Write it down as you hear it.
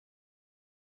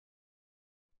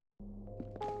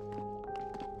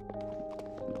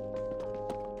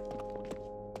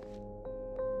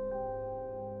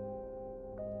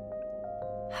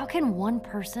How can one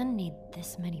person need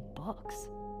this many books?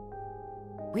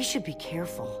 We should be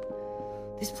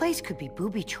careful. This place could be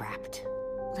booby-trapped.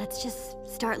 Let's just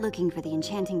start looking for the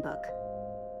enchanting book.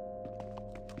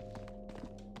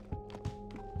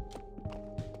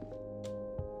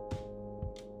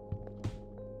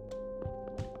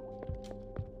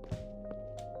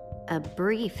 A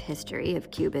brief history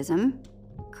of cubism.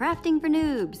 Crafting for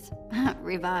noobs.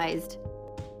 Revised.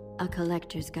 A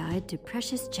collector's guide to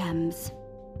precious gems.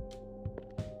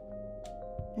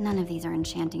 None of these are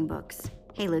enchanting books.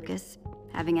 Hey, Lucas.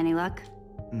 Having any luck?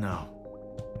 No.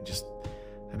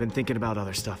 I've been thinking about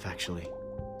other stuff, actually.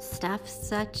 Stuff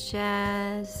such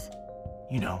as...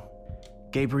 You know,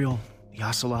 Gabriel, the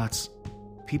ocelots,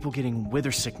 people getting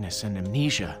wither sickness and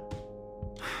amnesia.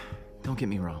 Don't get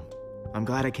me wrong. I'm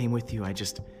glad I came with you. I'm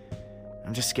just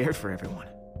scared for everyone.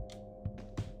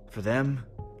 For them,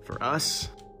 for us,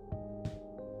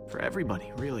 for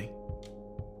everybody, really.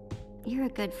 You're a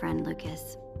good friend,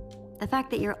 Lucas. The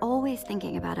fact that you're always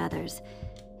thinking about others,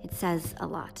 it says a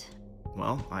lot.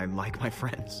 Well, I like my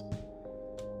friends.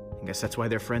 I guess that's why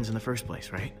they're friends in the first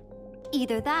place, right?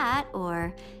 Either that,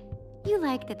 or you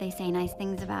like that they say nice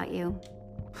things about you.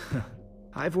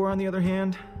 Ivor, on the other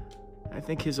hand, I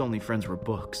think his only friends were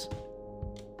books.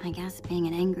 I guess being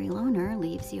an angry loner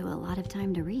leaves you a lot of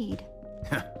time to read.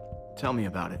 Tell me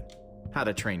about it. How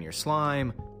to train your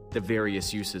slime, the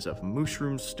various uses of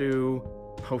mushroom stew,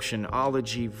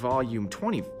 Potionology Volume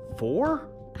 24?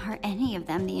 Are any of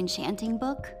them the enchanting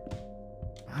book?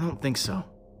 I don't think so.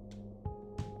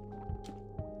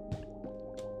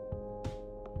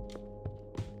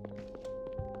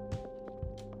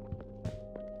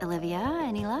 Olivia,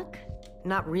 any luck?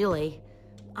 Not really.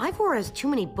 Ivor has too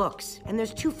many books, and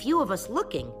there's too few of us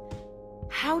looking.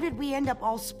 How did we end up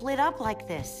all split up like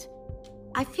this?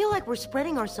 I feel like we're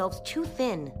spreading ourselves too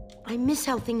thin. I miss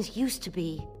how things used to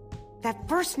be. That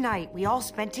first night we all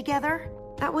spent together,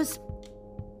 that was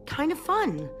kind of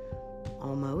fun.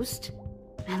 Almost.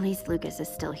 At least Lucas is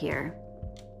still here.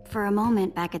 For a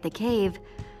moment back at the cave,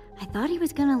 I thought he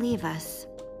was gonna leave us.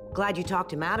 Glad you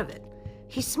talked him out of it.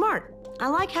 He's smart. I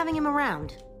like having him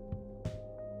around.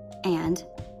 And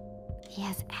he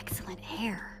has excellent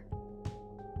hair.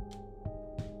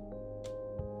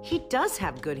 He does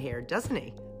have good hair, doesn't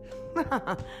he?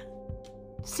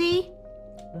 See?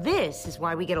 This is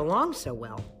why we get along so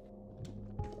well.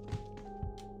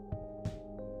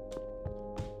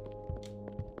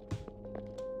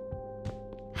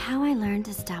 How I learned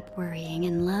to stop worrying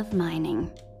and love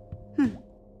mining.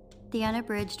 The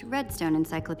unabridged Redstone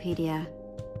Encyclopedia.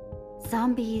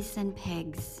 Zombies and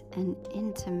pigs, an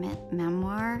intimate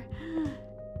memoir.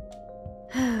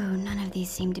 Oh, none of these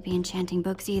seem to be enchanting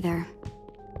books either.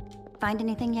 Find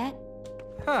anything yet?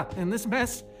 In this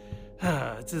mess?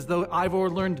 It's as though Ivor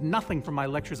learned nothing from my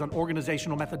lectures on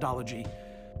organizational methodology.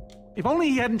 If only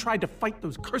he hadn't tried to fight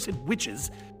those cursed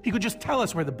witches, he could just tell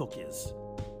us where the book is.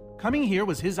 Coming here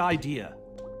was his idea.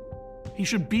 He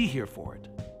should be here for it.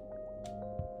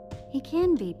 He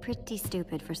can be pretty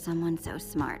stupid for someone so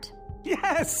smart.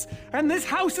 Yes! And this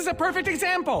house is a perfect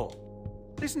example!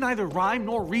 There's neither rhyme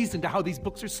nor reason to how these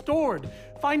books are stored.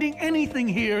 Finding anything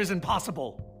here is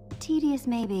impossible. Tedious,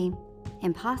 maybe.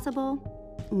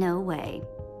 Impossible? No way.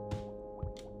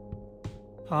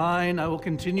 Fine, I will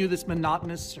continue this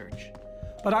monotonous search.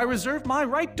 But I reserve my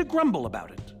right to grumble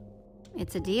about it.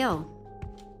 It's a deal.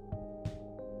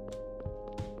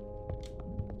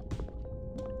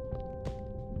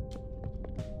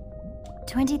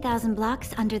 "20,000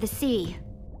 blocks under the sea.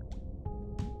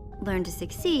 Learn to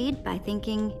succeed by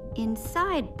thinking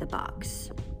inside the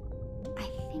box." I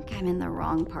think I'm in the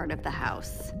wrong part of the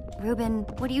house. Reuben,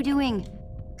 what are you doing?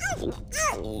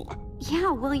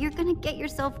 Yeah, well, you're gonna get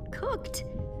yourself cooked.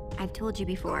 I've told you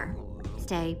before.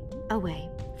 Stay away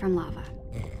from lava.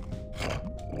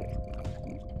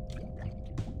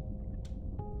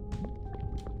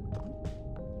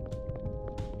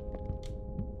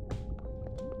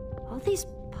 All these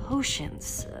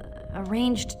potions,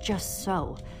 arranged just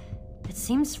so. It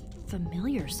seems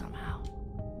familiar somehow.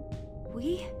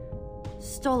 We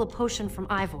stole a potion from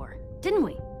Ivor, didn't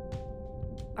we?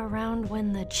 Around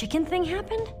when the chicken thing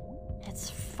happened? It's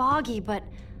foggy, but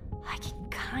I can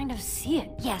kind of see it.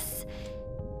 Yes,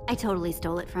 I totally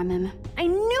stole it from him. I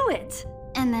knew it!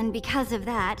 And then because of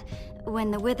that, when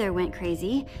the wither went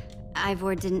crazy,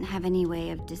 Ivor didn't have any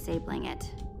way of disabling it.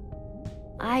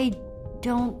 I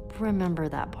don't remember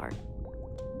that part.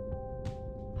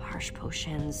 Harsh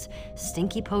potions,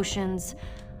 stinky potions.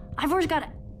 Ivor's got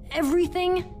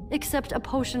everything except a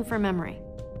potion for memory.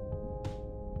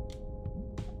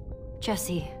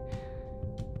 Jesse,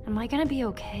 am I gonna be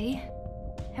okay?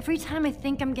 Every time I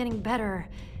think I'm getting better,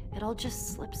 it all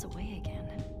just slips away again.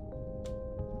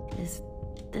 Is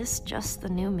this just the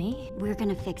new me? We're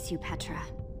gonna fix you, Petra.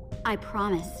 I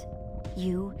promise.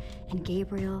 You and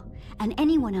Gabriel and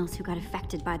anyone else who got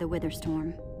affected by the Wither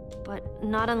Storm. But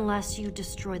not unless you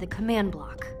destroy the command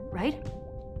block, right?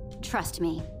 Trust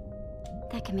me,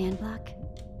 that command block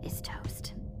is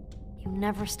toast. You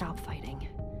never stop fighting.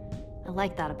 I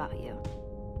like that about you.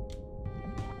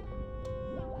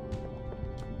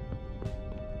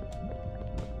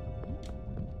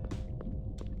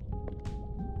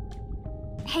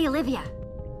 Hey, Olivia.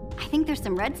 I think there's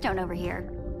some redstone over here.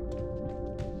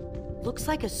 Looks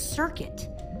like a circuit.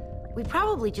 We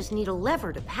probably just need a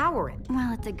lever to power it.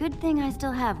 Well, it's a good thing I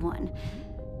still have one.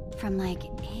 From like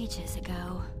ages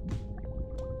ago.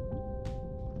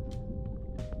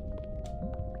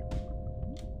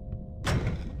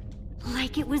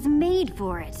 Like it was made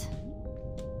for it.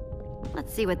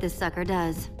 Let's see what this sucker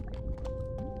does.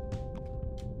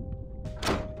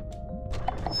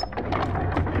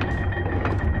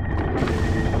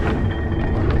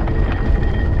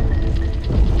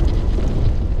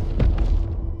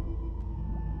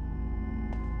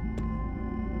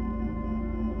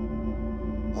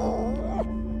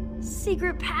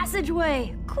 Secret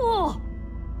passageway! Cool!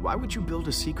 Why would you build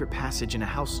a secret passage in a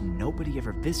house nobody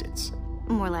ever visits?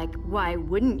 More like, why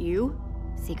wouldn't you?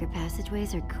 Secret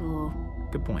passageways are cool.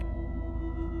 Good point.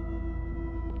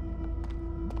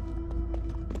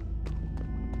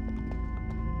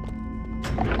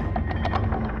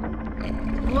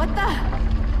 What the?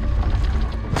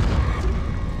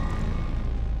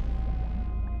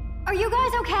 Are you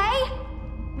guys okay?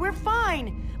 We're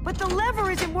fine, but the lever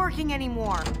isn't working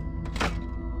anymore.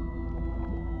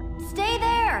 Stay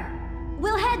there!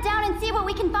 We'll head down and see what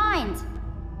we can find.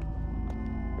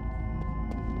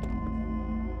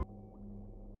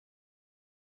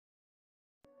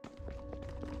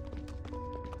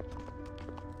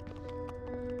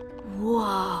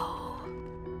 Whoa.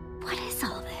 What is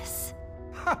all this?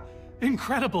 Ha!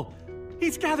 Incredible!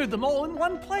 He's gathered them all in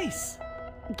one place.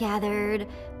 Gathered...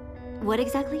 what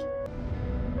exactly?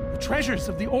 The treasures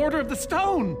of the Order of the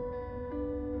Stone!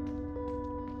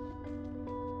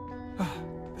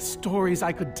 The stories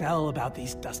I could tell about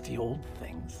these dusty old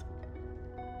things.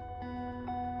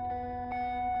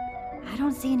 I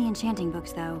don't see any enchanting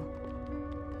books, though.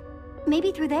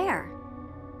 Maybe through there.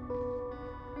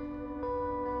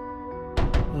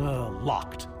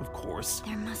 Locked, of course.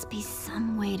 There must be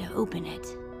some way to open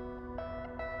it.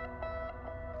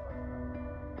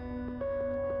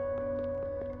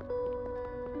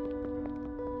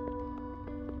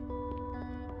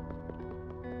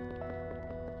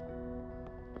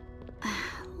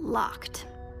 Locked.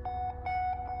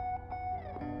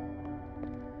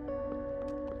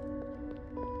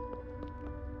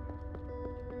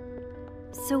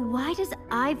 So why does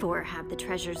Ivor have the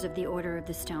treasures of the Order of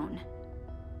the Stone?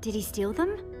 Did he steal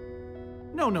them?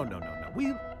 No.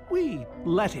 We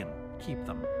let him keep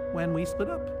them when we split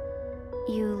up.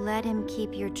 You let him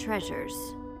keep your treasures.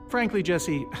 Frankly,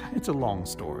 Jesse, it's a long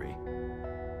story.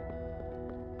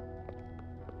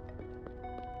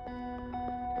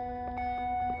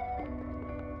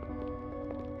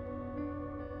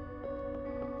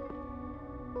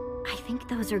 I think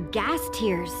those are gas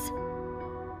tears.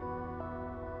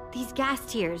 These gas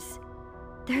tears,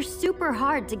 they're super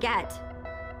hard to get.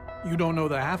 You don't know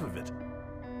the half of it.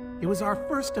 It was our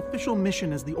first official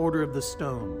mission as the Order of the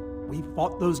Stone. We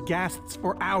fought those ghasts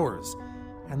for hours,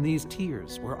 and these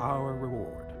tears were our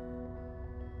reward.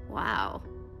 Wow.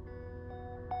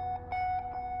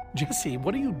 Jesse,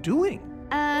 what are you doing?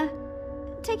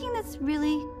 Taking this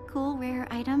really cool rare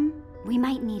item. We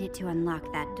might need it to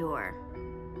unlock that door.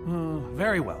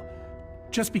 Very well.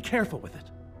 Just be careful with it.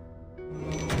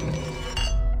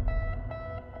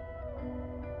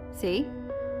 See?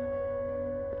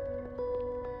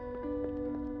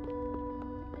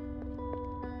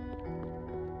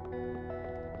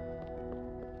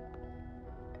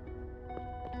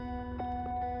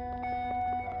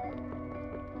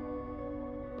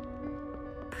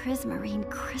 Prismarine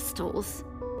crystals.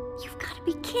 You've got to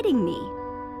be kidding me.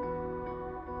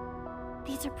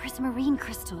 These are prismarine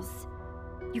crystals.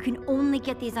 You can only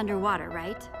get these underwater,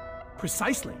 right?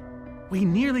 Precisely. We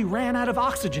nearly ran out of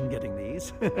oxygen getting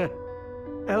these.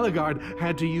 Eligard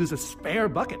had to use a spare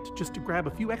bucket just to grab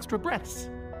a few extra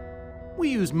breaths. We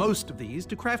used most of these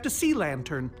to craft a sea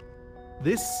lantern.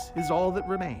 This is all that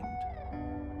remained.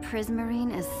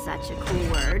 Prismarine is such a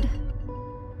cool word.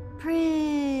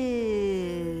 Prismarine.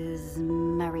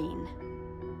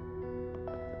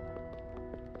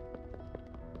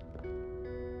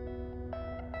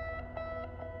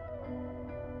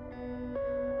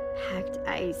 Packed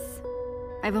ice.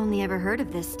 I've only ever heard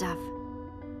of this stuff.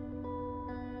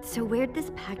 So where'd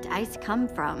this packed ice come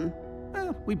from?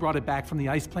 We brought it back from the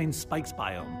Ice Plains Spikes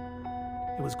biome.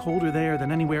 It was colder there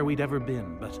than anywhere we'd ever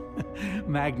been, but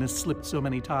Magnus slipped so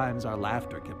many times our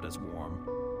laughter kept us warm.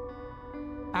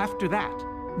 After that,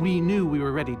 we knew we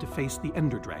were ready to face the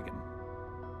Ender Dragon.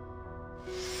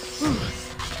 Ooh,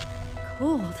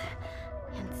 cold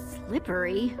and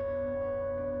slippery.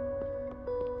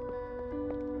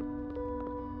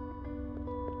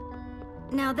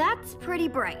 Now that's pretty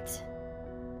bright.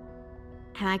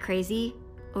 Am I crazy?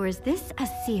 Or is this a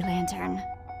sea lantern?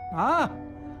 Ah,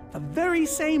 the very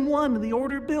same one the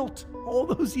Order built all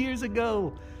those years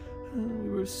ago. We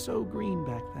were so green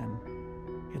back then.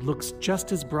 It looks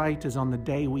just as bright as on the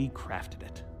day we crafted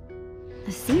it.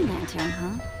 A sea lantern,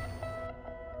 huh?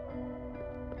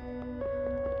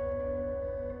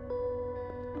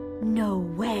 No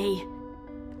way.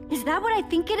 Is that what I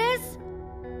think it is?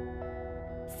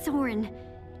 Soren,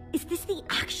 is this the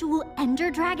actual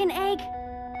Ender Dragon egg?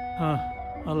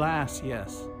 Alas,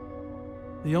 yes.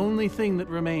 The only thing that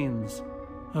remains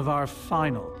of our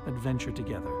final adventure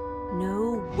together.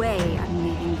 No way I'm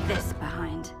leaving this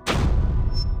behind.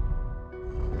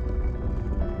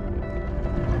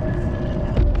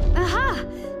 Aha!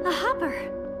 A hopper!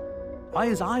 Why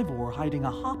is Ivor hiding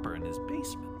a hopper in his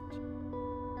basement?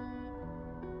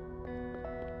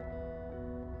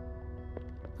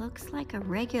 Looks like a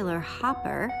regular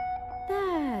hopper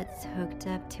that's hooked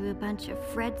up to a bunch of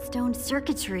Fredstone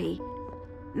circuitry.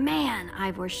 Man,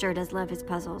 Ivor sure does love his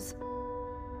puzzles.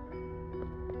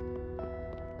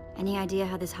 Any idea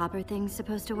how this hopper thing's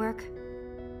supposed to work?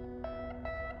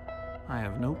 I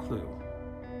have no clue.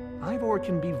 Ivor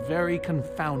can be very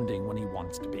confounding when he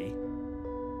wants to be.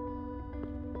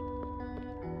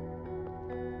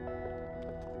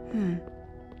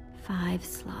 5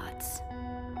 slots.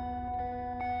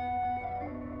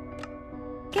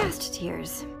 Ghast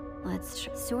tears.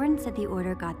 Soren said the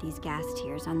Order got these ghast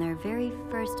tears on their very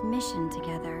first mission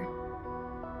together.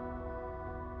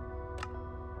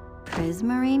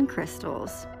 Prismarine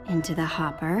crystals into the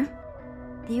hopper.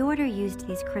 The Order used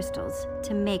these crystals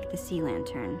to make the sea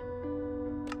lantern.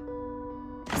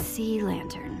 Sea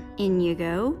lantern. In you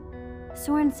go.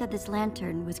 Soren said this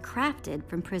lantern was crafted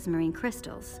from prismarine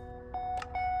crystals.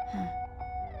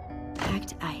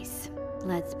 Packed ice.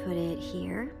 Let's put it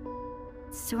here.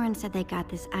 Soren said they got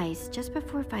this ice just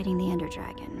before fighting the Ender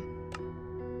Dragon.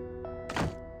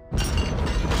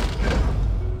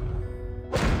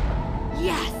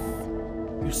 Yes!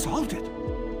 You solved it!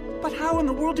 But how in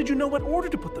the world did you know what order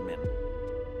to put them in?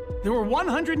 There were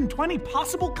 120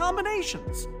 possible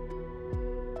combinations!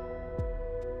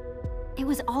 It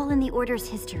was all in the Order's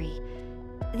history.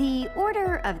 The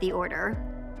order of the Order,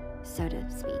 so to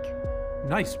speak.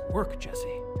 Nice work,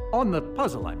 Jesse. On the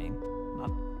puzzle, I mean.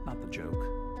 Not the joke.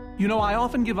 You know, I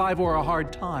often give Ivor a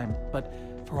hard time, but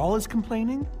for all his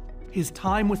complaining, his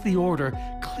time with the Order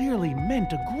clearly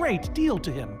meant a great deal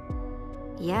to him.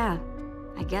 Yeah,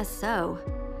 I guess so.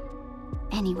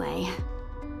 Anyway,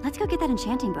 let's go get that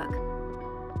enchanting book.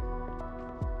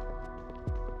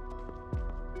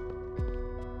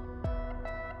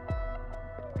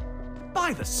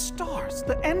 By the stars,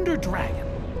 the Ender Dragon!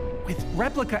 With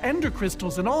replica Ender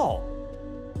crystals and all!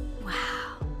 Wow.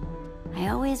 I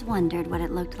always wondered what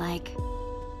it looked like.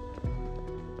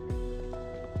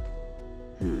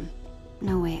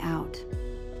 No way out.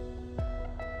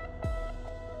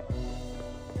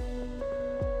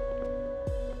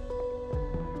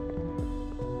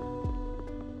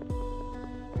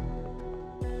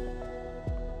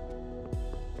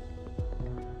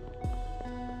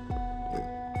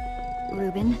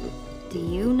 Reuben, do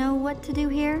you know what to do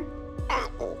here?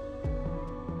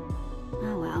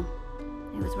 Oh well,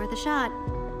 it was worth a shot.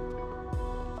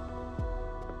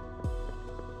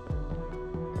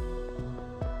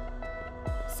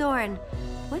 Soren,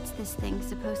 what's this thing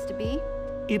supposed to be?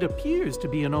 It appears to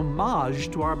be an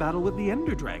homage to our battle with the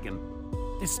Ender Dragon.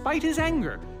 Despite his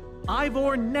anger,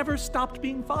 Ivor never stopped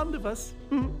being fond of us.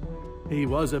 He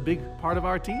was a big part of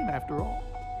our team, after all.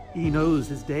 He knows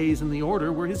his days in the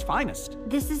Order were his finest.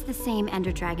 This is the same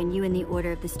Ender Dragon you and the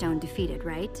Order of the Stone defeated,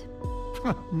 right?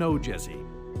 No, Jesse.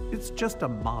 It's just a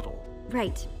model.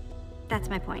 Right. That's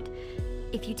my point.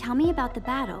 If you tell me about the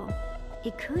battle,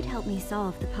 it could help me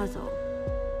solve the puzzle.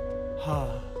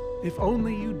 If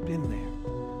only you'd been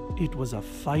there. It was a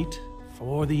fight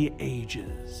for the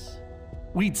ages.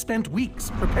 We'd spent weeks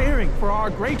preparing for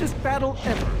our greatest battle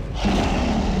ever.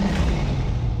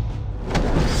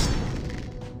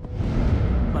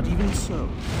 But even so,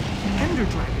 Ender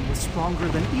Dragon was stronger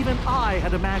than even I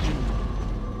had imagined.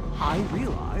 I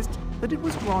realized that it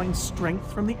was drawing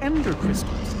strength from the ender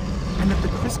crystals, and that the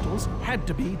crystals had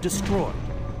to be destroyed.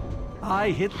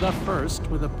 I hit the first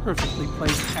with a perfectly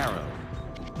placed arrow.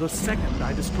 The second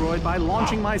I destroyed by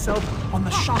launching myself on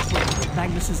the shockwave of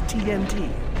Magnus's TNT.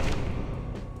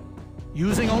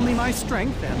 Using only my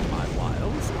strength and my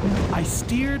wiles, I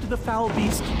steered the foul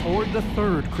beast toward the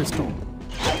third crystal.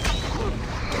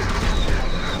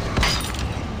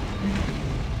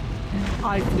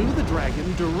 I flew the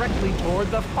dragon directly toward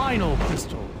the final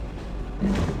crystal.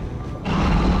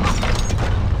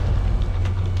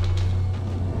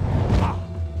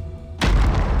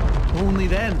 Only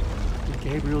then did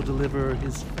Gabriel deliver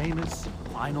his famous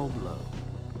final blow.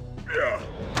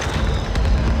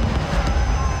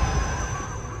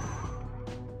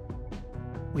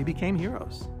 We became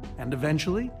heroes, and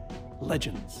eventually,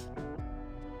 legends.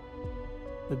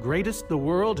 The greatest the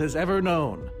world has ever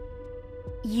known.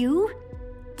 You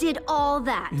did all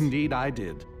that? Indeed, I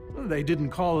did. They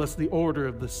didn't call us the Order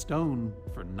of the Stone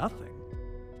for nothing.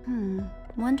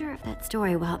 Wonder if that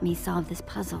story will help me solve this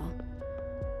puzzle.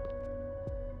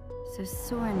 So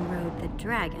Soren rode the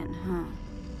dragon, huh?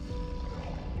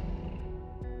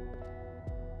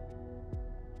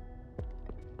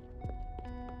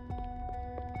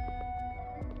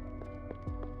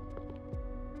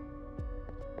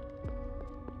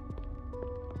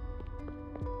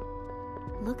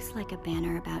 Looks like a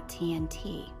banner about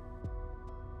TNT.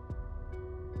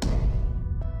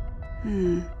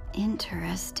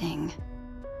 Interesting.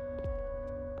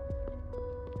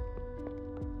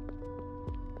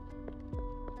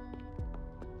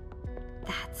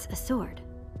 That's a sword.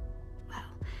 Well,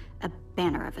 a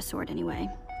banner of a sword anyway.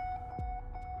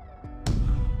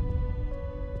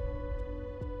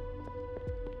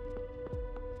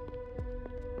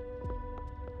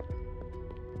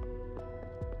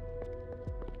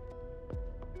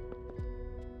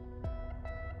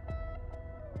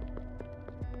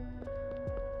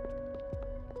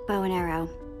 Bow and arrow.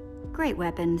 Great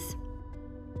weapons.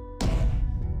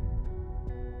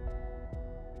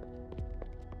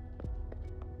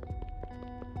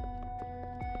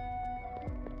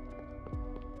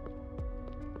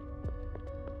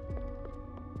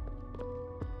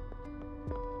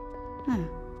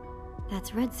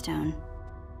 That's redstone.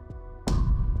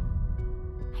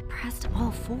 I pressed all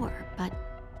four, but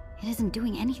it isn't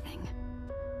doing anything.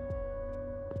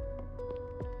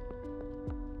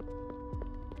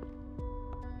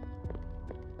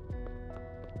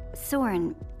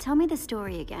 Soren, tell me the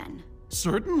story again.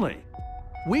 Certainly.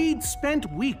 We'd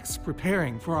spent weeks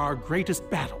preparing for our greatest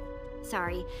battle.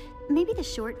 Sorry, maybe the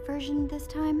short version this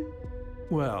time?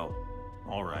 Well,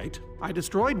 all right. I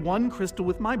destroyed one crystal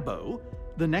with my bow,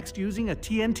 the next using a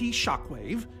TNT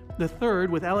shockwave, the third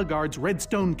with Ellegaard's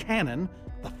redstone cannon,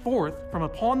 the fourth from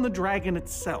upon the dragon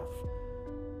itself.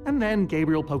 And then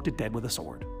Gabriel poked it dead with a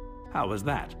sword. How was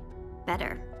that?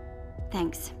 Better.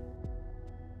 Thanks.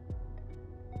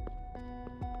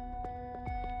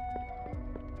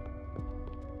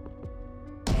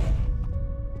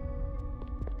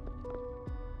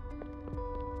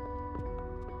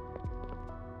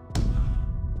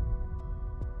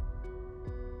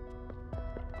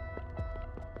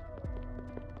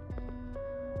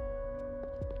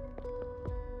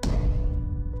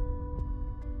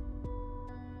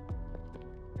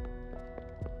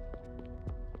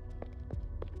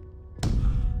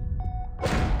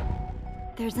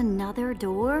 There's another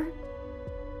door?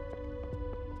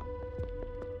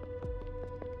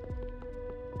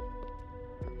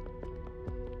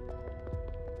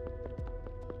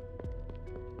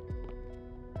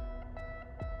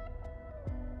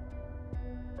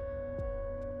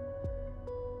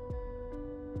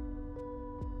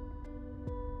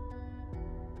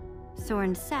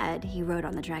 Soren said he rode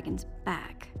on the dragon's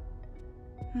back.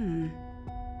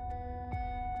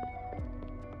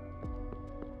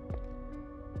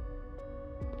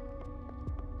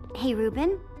 Hey,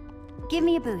 Reuben. Give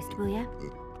me a boost, will ya?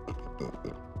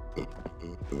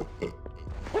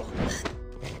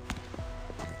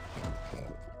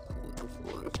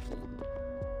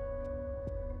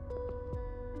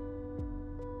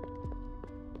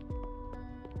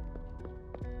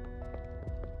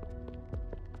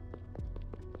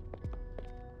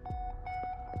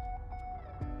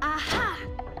 Aha!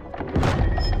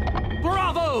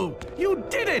 Bravo! You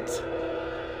did it!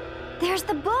 There's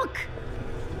the book!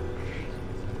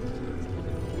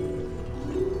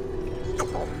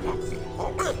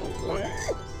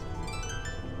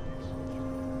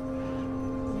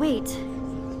 Wait,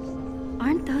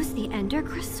 aren't those the ender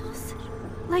crystals?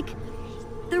 Like,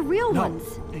 the real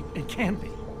ones? It can't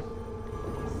be.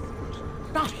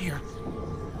 Not here.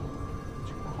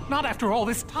 Not after all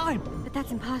this time. But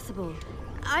that's impossible.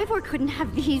 Ivor couldn't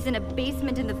have these in a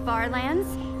basement in the Farlands.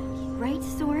 Right,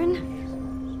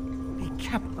 Soren? He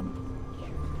kept them.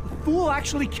 The fool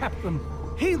actually kept them.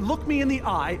 He looked me in the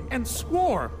eye and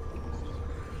swore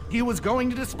he was going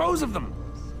to dispose of them.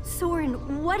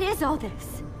 Soren, what is all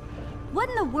this? What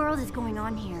in the world is going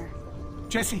on here?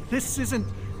 Jesse, this isn't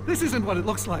what it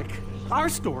looks like. Our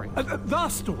story, the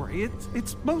story,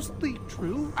 it's mostly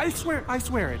true. I swear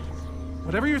it.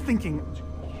 Whatever you're thinking,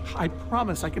 I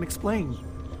promise I can explain.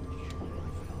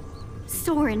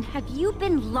 Soren, have you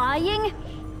been lying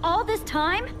all this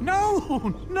time?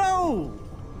 No!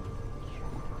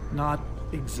 Not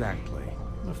exactly.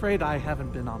 I'm afraid I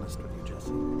haven't been honest with you,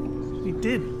 Jesse. We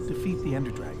did defeat the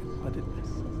Ender Dragon, but it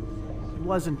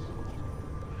wasn't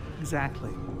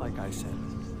exactly like I said.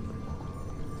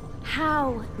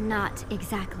 How not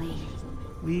exactly?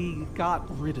 We got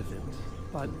rid of it,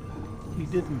 but we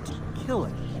didn't kill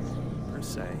it, per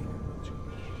se.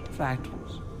 In fact,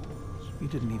 we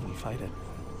didn't even fight it.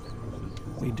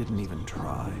 We didn't even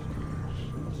try.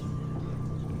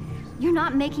 You're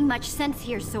not making much sense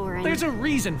here, Soren. There's a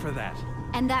reason for that.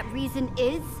 And that reason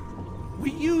is?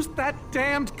 We used that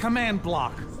damned command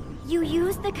block. You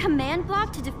used the command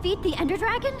block to defeat the Ender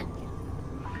Dragon?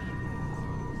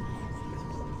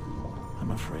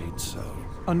 I'm afraid so.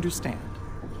 Understand,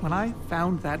 when I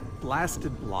found that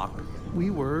blasted block, we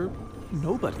were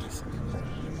nobodies.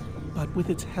 But with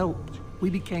its help, we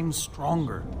became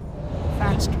stronger,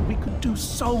 faster. We could do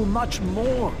so much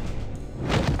more.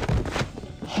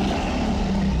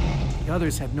 The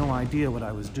others had no idea what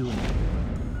I was doing.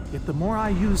 Yet the more I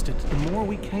used it, the more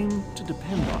we came to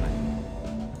depend on it.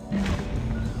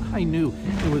 I knew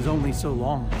it was only so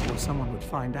long before someone would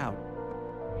find out.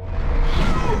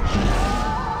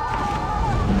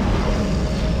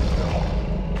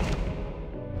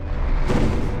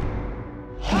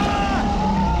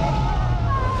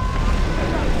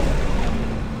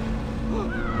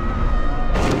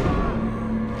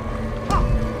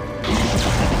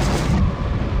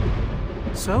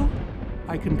 So,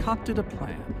 I concocted a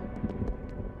plan.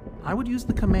 I would use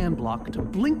the command block to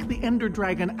blink the Ender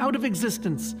Dragon out of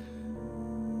existence.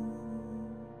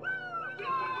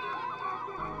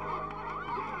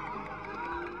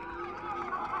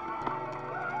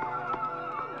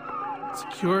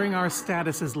 Securing our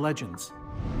status as legends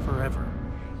forever.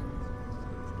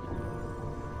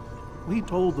 We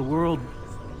told the world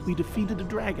we defeated a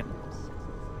dragon.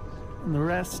 And the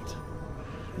rest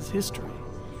is history.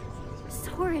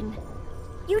 Soren,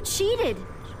 you cheated.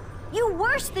 You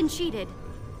worse than cheated.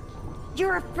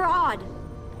 You're a fraud.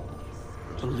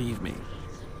 Believe me,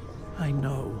 I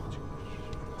know.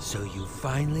 So you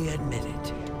finally admit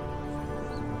it.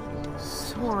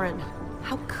 Soren,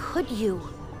 how could you?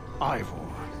 Ivor.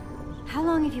 How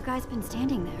long have you guys been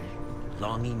standing there?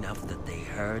 Long enough that they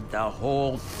heard the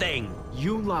whole thing.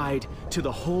 You lied to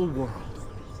the whole world.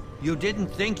 You didn't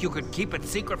think you could keep it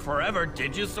secret forever,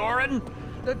 did you, Soren?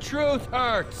 The truth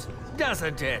hurts,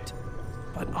 doesn't it?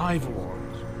 But Ivor,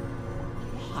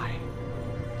 why?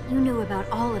 You knew about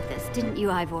all of this, didn't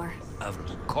you, Ivor? Of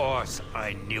course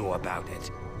I knew about it.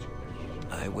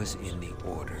 I was in the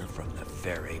Order from the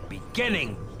very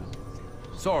beginning.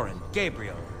 Soren,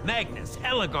 Gabriel, Magnus,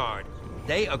 Ellegaard,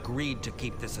 they agreed to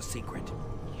keep this a secret.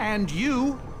 And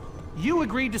you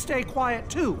agreed to stay quiet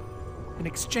too, in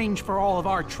exchange for all of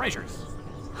our treasures.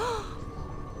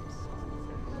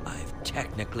 I've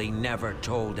technically never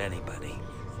told anybody.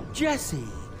 Jessie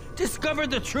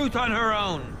discovered the truth on her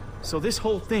own. So this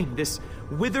whole thing, this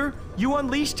wither you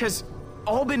unleashed, has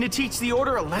all been to teach the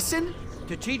Order a lesson?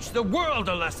 To teach the world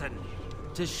a lesson.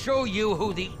 To show you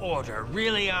who the Order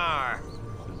really are.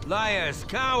 Liars,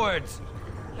 cowards.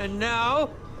 And now,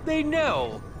 they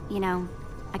know. You know,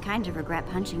 I kind of regret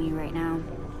punching you right now.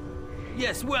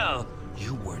 Yes, well,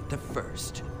 you weren't the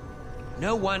first.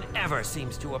 No one ever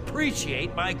seems to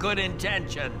appreciate my good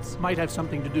intentions. Might have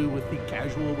something to do with the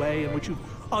casual way in which you've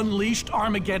unleashed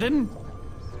Armageddon.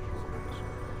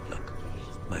 Look,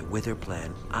 my wither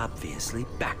plan obviously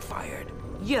backfired.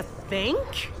 You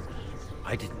think?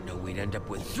 I didn't know we'd end up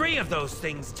with 3 of those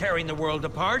things tearing the world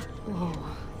apart. Whoa.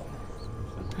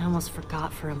 I almost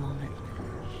forgot for a moment.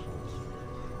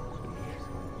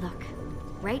 Look,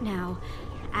 right now,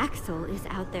 Axel is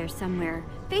out there somewhere,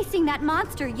 facing that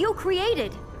monster you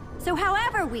created. So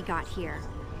however we got here,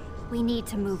 we need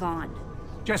to move on.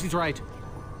 Jesse's right.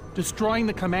 Destroying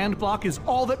the command block is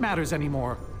all that matters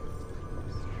anymore.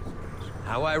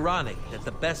 How ironic that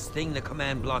the best thing the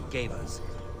command block gave us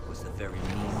was the very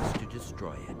means to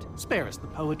destroy it. Spare us the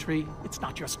poetry. It's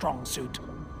not your strong suit.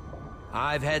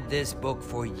 I've had this book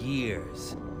for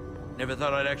years. Never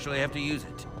thought I'd actually have to use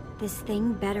it. This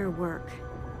thing better work,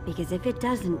 because if it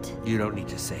doesn't... You don't need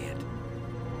to say it.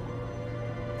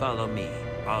 Follow me.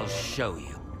 I'll show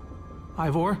you.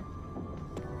 Ivor,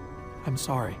 I'm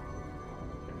sorry.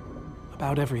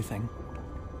 About everything.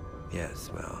 Yes,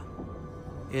 well,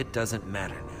 it doesn't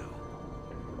matter now.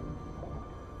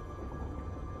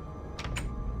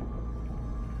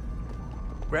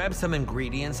 Grab some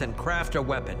ingredients and craft a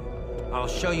weapon. I'll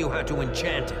show you how to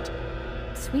enchant it.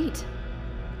 Sweet.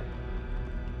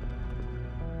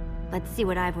 Let's see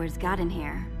what Ivor's got in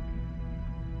here.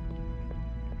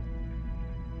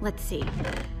 Let's see.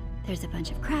 There's a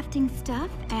bunch of crafting stuff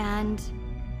and...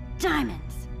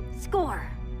 diamonds! Score!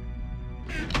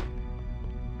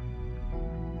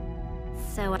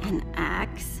 So, an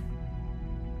axe.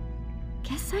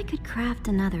 Guess I could craft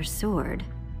another sword.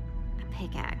 A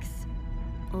pickaxe.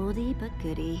 Oldie but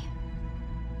goodie.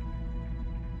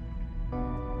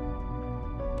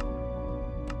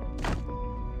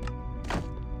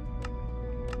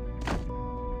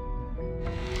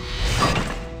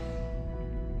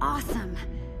 Awesome!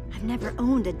 I've never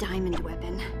owned a diamond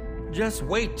weapon. Just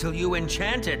wait till you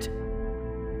enchant it.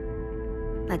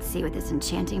 Let's see what this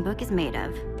enchanting book is made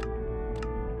of.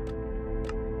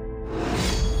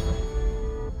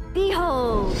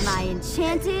 Behold, my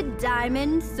enchanted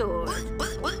diamond sword.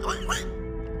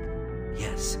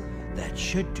 Yes, that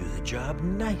should do the job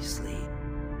nicely.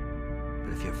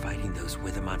 But if you're fighting those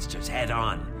wither monsters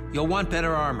head-on, you'll want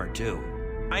better armor, too.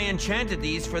 I enchanted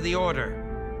these for the Order.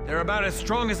 They're about as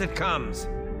strong as it comes.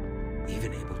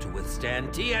 Even able to withstand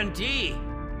TNT.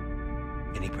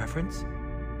 Any preference?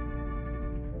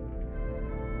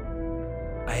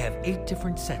 I have 8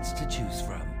 different sets to choose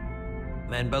from.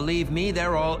 And believe me,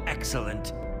 they're all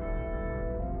excellent.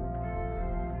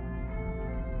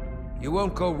 You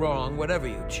won't go wrong, whatever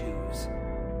you choose.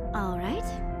 All right.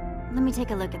 Let me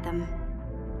take a look at them.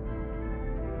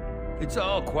 It's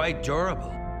all quite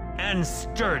durable and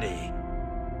sturdy.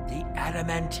 The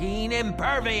adamantine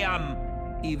impervium,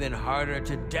 even harder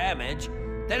to damage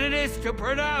than it is to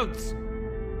pronounce.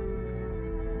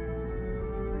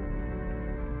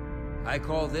 I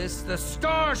call this the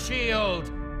Star Shield.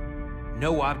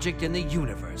 No object in the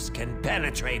universe can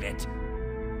penetrate it.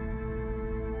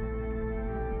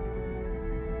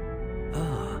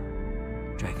 Ah,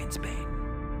 Dragon's Bane.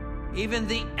 Even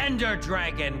the Ender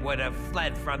Dragon would have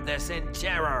fled from this in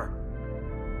terror.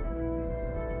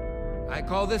 I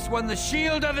call this one the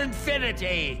Shield of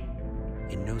Infinity.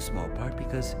 In no small part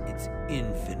because it's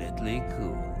infinitely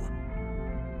cool.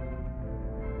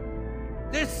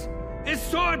 This is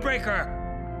Swordbreaker.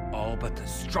 All but the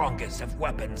strongest of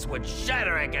weapons would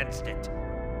shatter against it.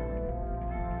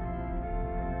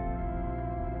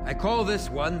 I call this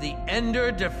one the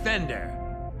Ender Defender.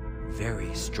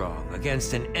 Very strong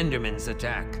against an Enderman's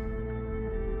attack.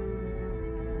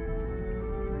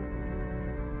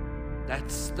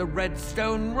 That's the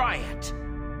Redstone Riot.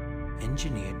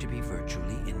 Engineered to be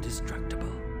virtually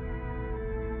indestructible.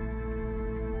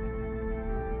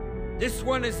 This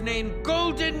one is named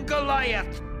Golden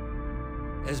Goliath.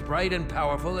 As bright and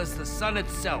powerful as the sun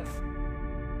itself.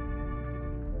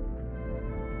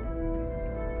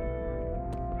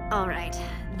 All right,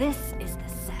 this is the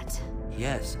set.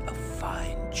 Yes, a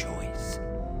fine choice.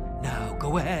 Now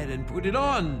go ahead and put it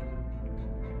on.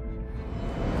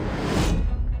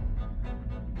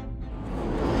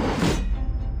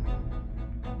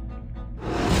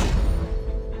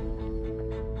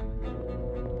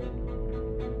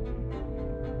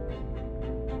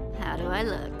 How do I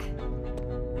look?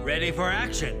 Ready for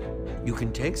action. You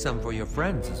can take some for your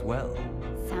friends as well.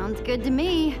 Sounds good to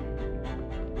me.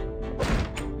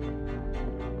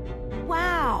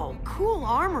 Wow, cool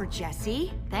armor,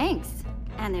 Jesse. Thanks.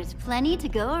 And there's plenty to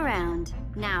go around.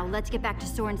 Now, let's get back to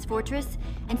Soren's fortress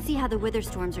and see how the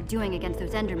Witherstorms are doing against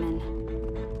those Endermen.